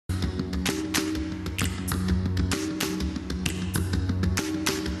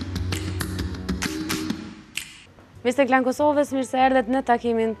Mirë se KlanKosovës, mirë se erdhet në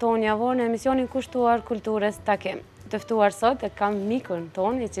takimin tonë javor në emisionin kushtuar kulturës Takim. Të ftuar sot e kam mikun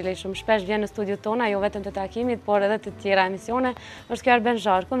tonë, i cili shumë shpesh vjen në studiu tona, jo vetëm të takimit, por edhe të tjera emisione. Është kjo Arben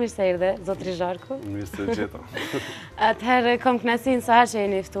Zharku, mirë se erdhe, zotri Zharku. Mirë se gjeta. Atëherë kam kënaqësinë sa herë që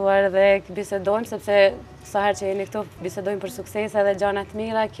jeni ftuar dhe bisedojmë, sepse sa herë që jeni këtu bisedojmë për suksese dhe gjëra të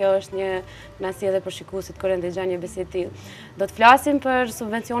mira, kjo është një kënaqësi edhe për shikuesit kur ndëgjojnë një bisedë të tillë. Do të flasim për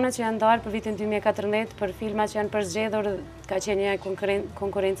subvencionet që janë ndarë për vitin 2014 për filma që janë përzgjedhur, ka qenë një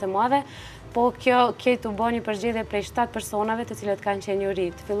konkurrencë e madhe. Po kjo të bë një përgjigje prej 7 personave të cilët kanë qenë juri.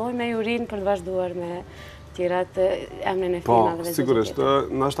 Të fillojmë me jurin për të vazhduar me tjerat emrin e filmave. Po, sigurisht,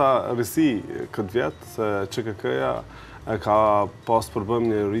 nështë risi këtë vjetë se QKK-ja ka pas përbëm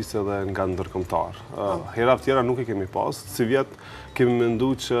një jurisë edhe nga ndërkombëtar. Hera tjera nuk i kemi pas, si vjetë kemi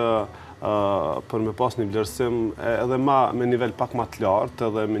mendu që për me pas një vlerësim edhe me nivel pak ma të lartë,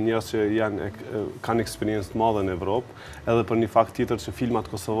 edhe me njerëz që kanë eksperiencë të madhe në Evropë, edhe për një fakt tjetër që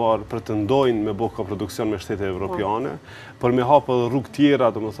filmat kosovar pretendojnë me bëj koproduksion me shtete evropiane, për me hapë edhe rrugë tjera,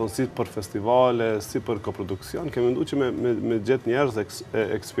 domethënë si për festivale, si për koproduksion, kemi menduar që me gjetë njerëz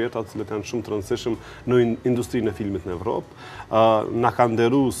eksperta të cilët janë shumë të rëndësishëm në industrinë e filmit në Evropë, na kanë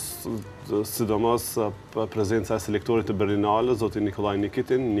nderuar sidomos prezenca e selektorit të Berlinale, zoti Nikolaj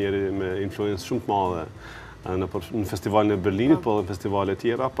Nikitin, njeri me influencë shumë të madhe në festivalin e Berlinit, po edhe në festivale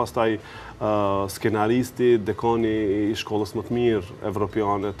tjera, pastaj skenaristi, dekani i shkollës më të mirë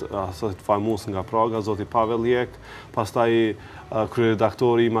evropiane, asaj të famus nga Praga, zoti Pavel Jek, pastaj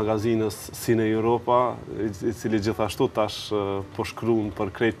kryeredaktori i magazinës Cine Europa, i cili gjithashtu tash po shkruan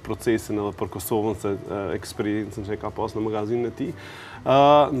për krejt procesin edhe për Kosovën se eksperiencën që ka pas në magazinën e tij.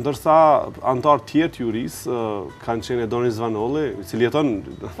 Ndërsa antar tjerë të jurisë kanë qenë Doni Zvanolli, i cili jeton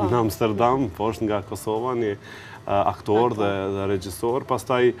në Amsterdam, po është nga Kosova, një aktor dhe regjisor,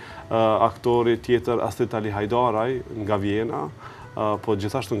 pastaj aktori tjetër Astrid Ali Hajdaraj nga Vjena, po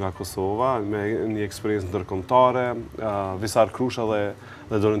gjithashtu nga Kosova, me një eksperiencë ndërkombëtare, Visar Krusha dhe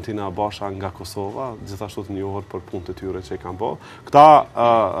Dorentina Basha nga Kosova, gjithashtu të njohur për punët e tyre që i kanë bërë. Këta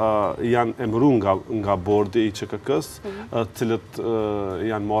janë emëruar nga bordi i QKK-s, të cilët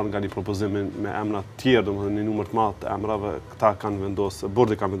janë marrë nga një propozim me emra të tjerë, domethënë një numër të madh të emrave,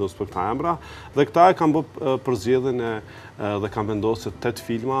 bordi ka vendosur për këta emra, dhe këta e kanë bërë përzgjedhjen dhe kanë vendosur 8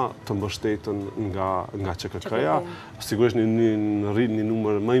 filma të mbështetën nga QKK-ja. Sigurisht një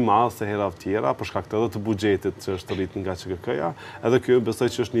numër më i madh se hera tjera, për shkak edhe të buxhetit që është rritur nga QKK-ja, edhe kjo besoj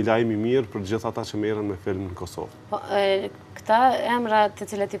që është një lajm i mirë për gjithë ata që merren me film në Kosovë. Po, këta emra të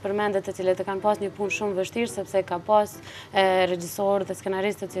cilët i përmendet, të cilët e kanë pas një punë shumë vështirë, sepse ka pas regjisorë dhe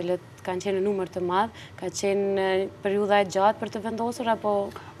skenaristë të cilët kanë qenë në numër të madh, ka qenë periudha e gjatë për të vendosur apo?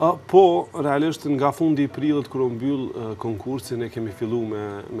 Po, realisht nga fundi i prillit kur u mbyll konkursi, ne kemi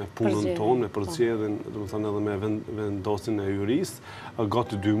filluar me punën tonë, me përzgjedhjen, domethënë edhe me vendosjen e jurisë.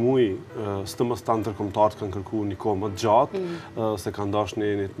 Gati 2 muaj, stëmës të ndërkombëtarët kanë kërkuar një kohë më të gjatë, se kanë dashur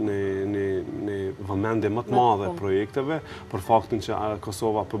një vëmendje më të madhe projekteve, për faktin që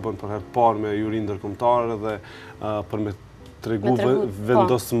Kosova po bën për herë të parë me juri ndërkombëtare dhe për me tregu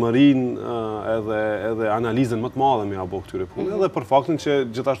vendosmërinë edhe analizën më të madhe me apo këtyre punëve, edhe për faktin që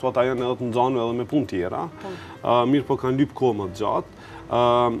gjithashtu ata janë edhe të nxanuar edhe me punë tjera. Mirë po kanë lyp kohë më të gjatë.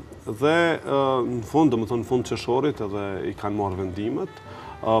 Dhe në fund, domethënë në fund qershorit edhe i kanë marrë vendimet,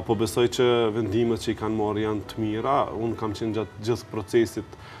 po besoj që vendimet që i kanë marrë janë të mira. Unë kam qenë gjatë gjithë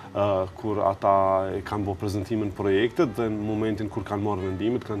procesit kur ata i kanë bërë prezantimin e projektit dhe në momentin kur kanë marrë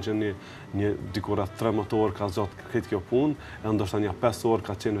vendimet, kanë qenë një diku rreth 13 orë ka zgjat këtë kjo punë, e ndoshta një 5 orë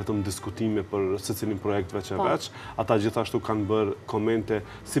ka qenë vetëm diskutime për secilin projekt veç e veç. Ata gjithashtu kanë bërë komente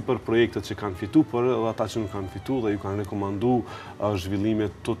si për projektet që kanë fituar, por edhe ata që nuk kanë fituar dhe ju kanë rekomanduar zhvillime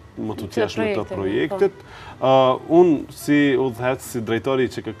më të tjeshme të projektit. Unë si udhëhec, si drejtori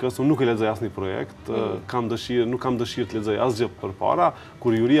i QKK-s, unë nuk e lexoj asnjë projekt, nuk kam dëshirë të lexoj asgjë përpara,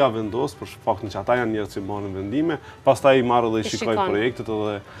 kur juria vendos për faktin që ata janë njerëz që marrin vendime, pastaj i marrë dhe i shikojnë projektet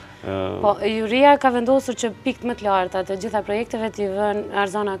edhe Po, juria ka vendosur që pikët më të larta të gjitha projekteve t'i vënë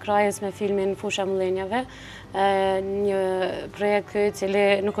Arzana Krajës me filmin Fusha Mullenjave, një projekt i cili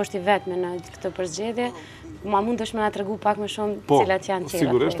nuk është i vetmi në këtë përzgjedhje. Ma mundesh me na tregu pak më shumë cilat janë tjera.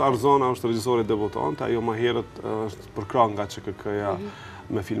 Sigurisht, Arzana është regjisore debutante, ajo më herët është përkrahur nga QKK-ja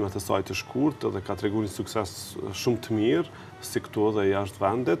me filmat e saj të shkurtë dhe ka treguar një sukses shumë të mirë, si këtu dhe jashtë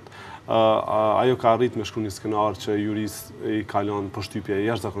vendit. Ajo ka arrit me shkruar një skenar që jurisë i ka lënë përshtypje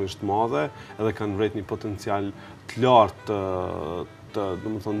jashtëzakonisht madhe, edhe kanë vret një potencial të lartë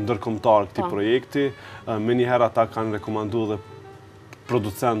domethënë ndërkombëtar këtij projekti. Menjëherë ata kanë rekomanduar dhe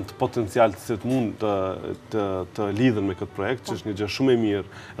producent potencial të mund të lidhen me këtë projekt, që është një gjë shumë e mirë,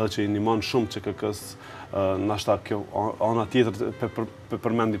 edhe që i ndihmon shumë QKK-s, nashta kjo ana tjetër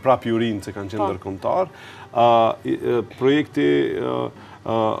përmendi prapë jurinë që kanë qenë ndërkombëtar. Projekti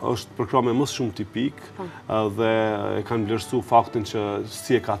është përkrahur me më shumë tipik dhe e kanë vlerësuar faktin që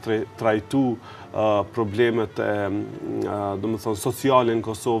si e ka trajtu problemet sociale në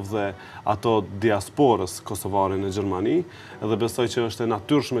Kosovë dhe ato diasporës kosovare në Gjermani, edhe besoj që është e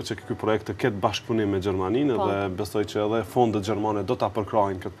natyrshme që ky projekt të ketë bashkëpunim me Gjermaninë dhe besoj që edhe fondet gjermane do ta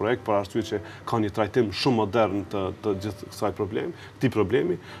përkrahin këtë projekt për arsye që ka një trajtim shumë modern të gjithë këtij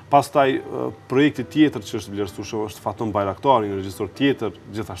problemi. Pastaj projekti tjetër që është vlerësuar shumë është Faton Bajraktari, një regjisor tjetër,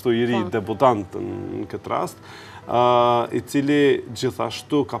 gjithashtu i ri debutant në këtë rast, i cili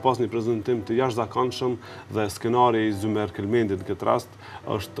gjithashtu ka pas një prezantim të jashtëzakonshëm dhe skenari i Zymer Kelmendit në këtë rast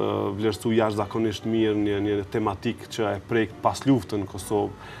është vlerësuar jashtëzakonisht mirë, një tematik që e prek pas luftën në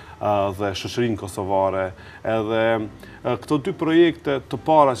Kosovë dhe shoqërinë kosovare. Edhe këto dy projekte të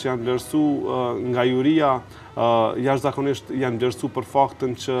para që janë vlerësuar nga juria jashtëzakonisht janë vlerësuar për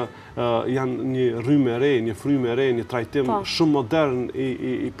faktin që janë një rrymë e re, një frymë e re, një trajtim shumë modern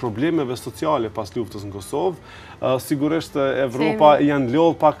i problemeve sociale pas luftës në Kosovë. Sigurisht Evropa janë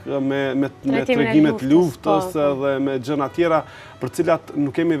lodh pak me tregimet luftës dhe me gjëra tjera për cilat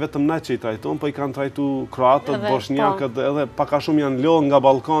nuk kemi vetëm ne që i trajtojmë, po i kanë trajtuar kroatët, bosnjakët, edhe pak a shumë janë lodh nga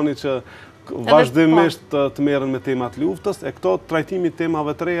Ballkani që vazhdimisht të merren me temat luftës. E këto trajtimi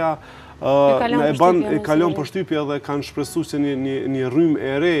temave të reja e kalon përshtypje dhe kanë shpresuar se një rrymë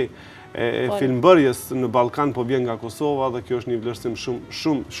e re e filmbërjes në Ballkan po vjen nga Kosova dhe kjo është një vlerësim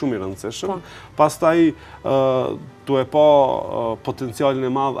shumë i rëndësishëm. Pastaj tu e pa potencialin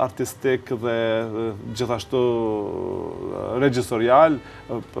e madh artistik dhe gjithashtu regjisorial.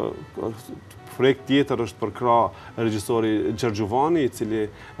 Projekt tjetër është përkrah regjisori Gjergjuvani, i cili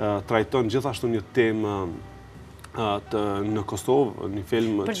trajton gjithashtu një temë në Kosovë, një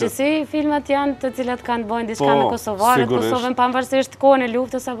film që... Përgjithësi filmat janë të cilat kanë bëjnë diçka me kosovarët, Kosovën pavarësisht kohën e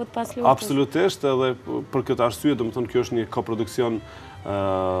luftës apo të pas luftës? Absolutisht, edhe për këtë arsye, domethënë kjo është një koproduksion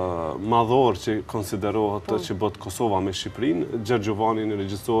madhor që konsiderohet që bëhet Kosova me Shqipërinë. Gjergjuvani një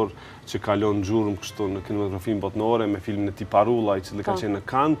regjisor që kalon gjurmë kështu në kinematografin botnore me filmin e tij Parulla, i cili ka qenë në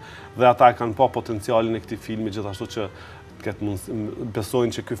Cannes, dhe ata e kanë pa potencialin e këtij filmi, gjithashtu që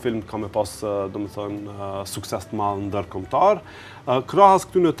besojnë që ky film ka me pas sukses të madh ndërkombëtar. Krahas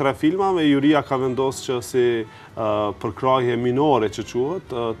këtyre tre filmave, juria ka vendosur që si përkrahje minore që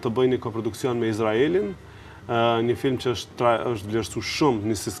quhet, të bëjnë një koproduksion me Izraelin, një film që është vlerësuar shumë,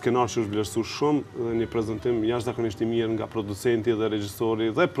 një skenar që është vlerësuar shumë, dhe një prezantim jashtëzakonisht i mirë nga producenti dhe regjisori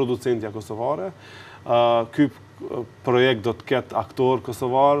dhe producentja kosovare. Ky projekt do të ketë aktor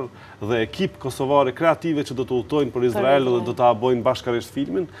kosovar dhe ekip kosovare kreative që do të udhtojnë për Izrael dhe do ta bëjnë bashkërisht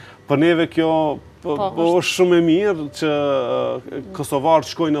filmin. Për neve kjo është shumë e mirë që kosovarët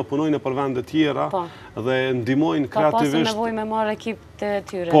shkojnë e punojnë për vende tjera dhe ndihmojnë kreativisht. Ka pasur nevojë me marrë ekip të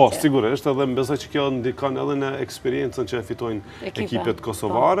tyre. Po, sigurisht, edhe më besoj që kjo ndikon edhe në eksperiencën që e fitojnë ekipet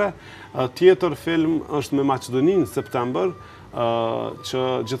kosovare. Tjetër film është me Maqedoninë në september, që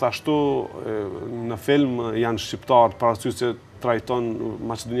gjithashtu në film janë shqiptarë, parasysh që trajton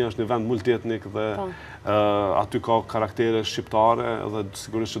Maqedonia është një vend multietnik dhe aty ka karaktere shqiptare dhe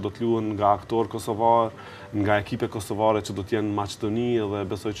sigurisht që do të luhen nga aktorë kosovar, nga ekipe kosovare që do të jenë në Maqedoni dhe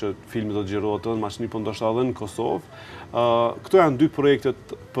besoj që filmi do të xhirohet edhe në Maqedoni, po ndoshta edhe në Kosovë. Këto janë dy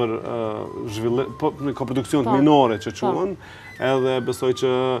projektet për zhvillim, koproduksionet minore që quhen, edhe besoj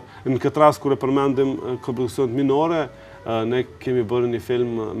që në këtë rast kur e përmendim koproduksionet minore, ne kemi bërë një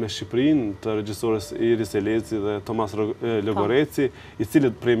film me Shqipërinë të regjisorës Iris Elezi dhe Tomas Logoreci, i cili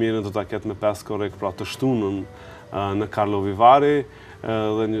premierën do ta ketë me 5 Korrik, pra të shtunën në Karlovy Vary.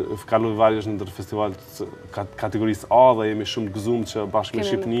 Karlovy Vary është ndër festivalet kategorisë A dhe jemi shumë të gëzuar që bashkë me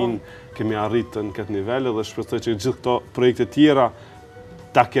Shqipërinë kemi arritur në këtë nivel dhe shpresoj që gjithë këto projekte tjera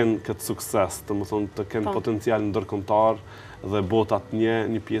ta kenë këtë sukses, domethënë të kenë potencial ndërkombëtar dhe botat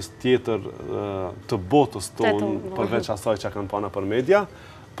një pjesë tjetër të botës tonë përveç asaj që kanë pana për media.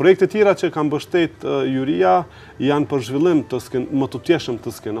 Projekte tjera që kanë mbështet juria janë për zhvillim më të tjeshëm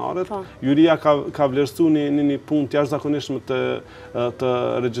të skenarit. Juria ka vlerësuar një punë të jashtëzakonishme të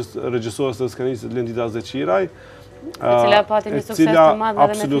regjisorës dhe skenaristit Lendita Zeqiraj, e cila pati një sukses të madh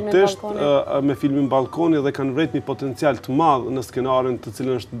edhe me filmin Ballkoni dhe kanë vret një potencial të madh në skenarin të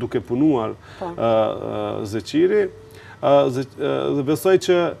cilën është duke punuar Zeqiri. Dhe besoj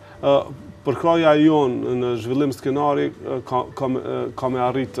që përkraja jonë në zhvillim skenari ka me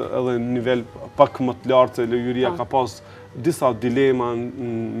arrit edhe në nivel pak më të lartë, se juria ka pas disa dilema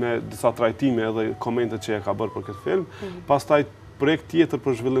me disa trajtime edhe komente që e ka bërë për këtë film. Pastaj projekt tjetër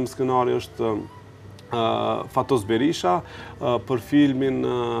për zhvillim skenari është Fatos Berisha për filmin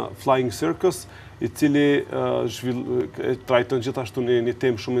Flying Circus, i cili trajton gjithashtu një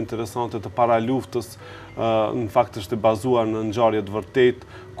temë shumë interesante të para luftës, në fakt është e bazuar në ngjarje të vërtet,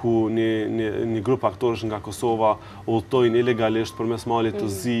 ku një grup aktorësh nga Kosova udhtojnë ilegalisht përmes malit të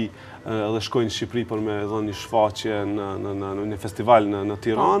zi dhe shkojnë në Shqipëri për me dhënë një shfaqje në një festival në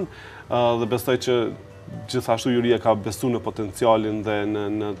Tiranë, dhe besoj që gjithashtu juria ka besu në potencialin dhe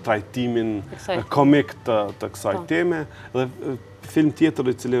në trajtimin komik të kësaj teme. Dhe film tjetër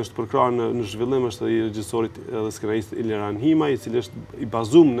i cili është përkrahur në zhvillim është i regjisorit dhe skenarist Iliran Hima, i cili është i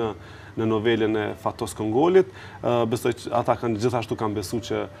bazuar në novelën e Fatos Kongolit. Besoj që ata gjithashtu kanë besu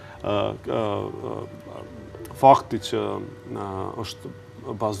që fakti që është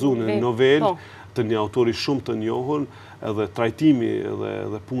bazuar në novelë të një autori shumë të njohur, edhe trajtimi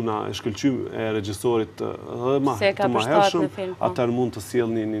dhe puna e shkëlqym e regjisorit dhe të mahershëm, atëherë mund të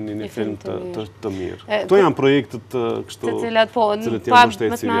sjellë një film të mirë. Këto janë projektet kështu të cilat janë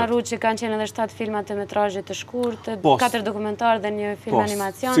mbështetësi. Mos më harru që kanë qenë edhe 7 filma të metrazhe të shkurtë, 4 dokumentar dhe një film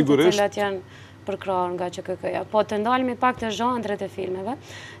animacion, të cilat janë përkrahur nga QKK-ja. Po të ndalemi pak të zhandret e filmave,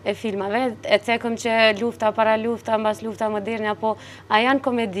 e cekëm që lufta para lufta, mbas lufta moderne, apo a janë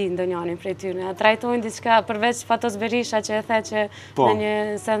komedi ndonjërin prej tyre? A trajtojnë diçka përveç Fatos Berisha që e the që në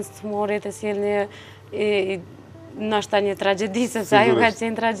një sens të humorit e sjell ndoshta një tragjedi, sepse ajo ka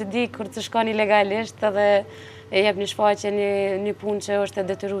qenë tragjedi kur të shkon ilegalisht edhe e jep një shfaqje një punë që është e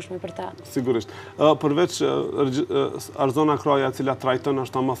detyrueshme për ta. Sigurisht. Përveç Arzona Kraja, e cila trajton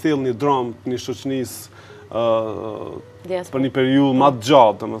është më thellë një dramë të një shoqënisë për një periudhë më të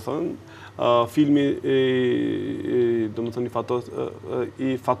gjatë, domethënë, filmi i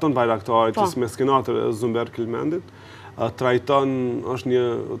Faton Bayraktarit, që me skenator Zumber Kilmendit, trajton, është një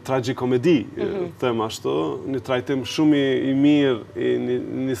tragikomedi, them ashtu, një trajtim shumë i mirë,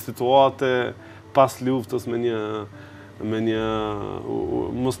 një situate pas luftës me një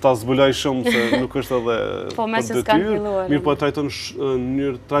mos ta zbuloj shumë se nuk është edhe për detyrë, mirë po trajton në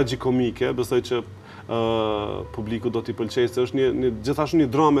mënyrë tragjikomike, besoj që publiku do t'i pëlqejë, se është gjithashtu një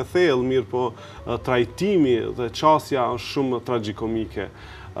dramë e thellë, mirë po trajtimi dhe qasja është shumë tragjikomike.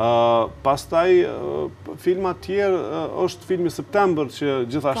 Pastaj filma tjerë është filmi September, që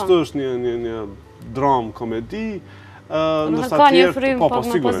gjithashtu është një dramë komedi. Ka një frym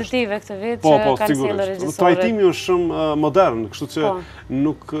më pozitive këtë vit që kanë sjellë regjisorët. Trajtimi është shumë modern, kështu që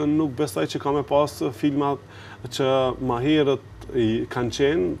nuk besoj që ka me pas filmat që më herët kanë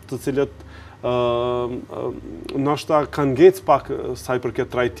qenë, të cilët ndoshta kanë ngecë pak sa i përket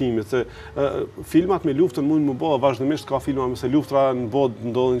trajtimit, se filmat me luftën mund më bëhe, vazhdimisht ka filma se luftra në botë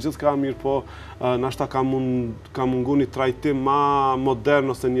ndodhin gjithçka, mirë po ndoshta ka mungu një trajtim ma modern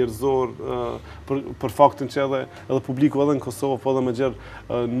ose njerëzor, për faktin që edhe publiku edhe në Kosovë, po edhe me gjerë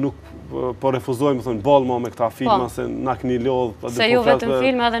nuk po refuzojmë thënë ballma me këta filma, se na keni lodh. Se ju vetëm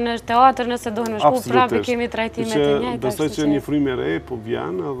filma edhe në teatr nëse dohen me shku prapë kemi trajtimet e njëjta. Besoj që një frymë e re po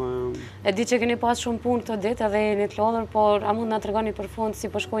vjen edhe e di që keni pas shumë punë këtë ditë edhe jeni të lodhur, por a mund na tregoni përfund si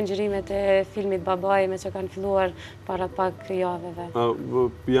po shkojnë xhirimet e filmit Babai me që kanë filluar para pak javëve?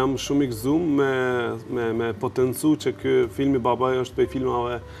 Jam shumë i gëzuar me potencu që ky filmi Babai është prej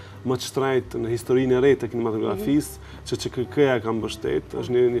filmave më të shtrenjtë në historinë e re të kinematografisë, që QKK-ja ka mbështet.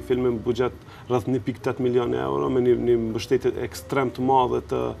 Është një film me buxhet rreth 1.8 milion euro, me një mbështetje ekstrem të madhe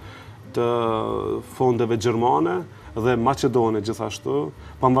të fondeve gjermane dhe maqedone gjithashtu,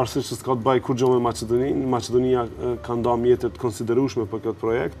 pavarësisht që s'ka të bëjë kur gjë me Maqedoninë. Maqedonia ka ndarë mjete të konsiderueshme për këtë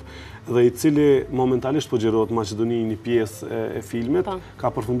projekt, dhe i cili momentalisht po xhirohet Maqedoni një pjesë e filmit, ka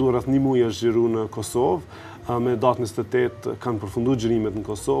përfunduar rreth 1 muaj është xhiruar në Kosovë. Me datën 28 kanë përfunduar xhirimet në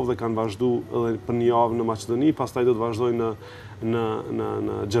Kosovë dhe kanë vazhduar edhe për një javë në Maqedoni, pastaj do të vazhdojnë në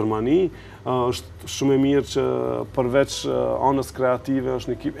Gjermani. Është shumë e mirë që përveç anës kreative është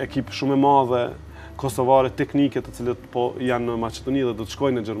një ekip shumë e madhe kosovare teknike të cilët po janë në Maqedoni dhe do të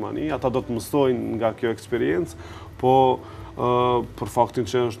shkojnë në Gjermani. Ata do të mësojnë nga kjo eksperiencë, po për faktin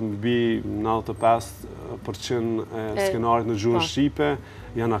që është mbi 95% e skenarit në gjuhën shqipe,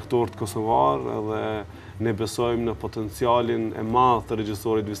 janë aktorë kosovar dhe ne besojmë në potencialin e madh të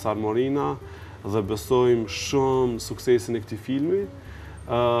regjisorit Visar Morina dhe besojmë shumë suksesin e këtij filmi,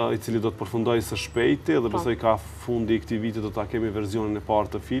 i cili do të përfundojë së shpejti dhe besoj ka fundi i këtij viti do ta kemi versionin e parë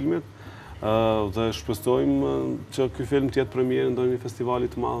të filmit. Dhe shpresojmë që ky film të jetë premierë në ndonjë festivali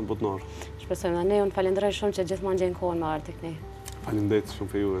të madh botëror. Shpresojmë ne, unë falenderoj shumë që gjithmonë gjen kohën me ardhi këtej. Faleminderit shumë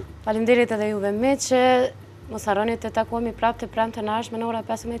për juve. Faleminderit edhe juve miq, mos harroni të takohemi prapë të premten në ardhshme në ora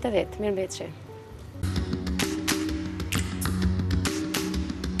 15:10. Mirëmbëjtje.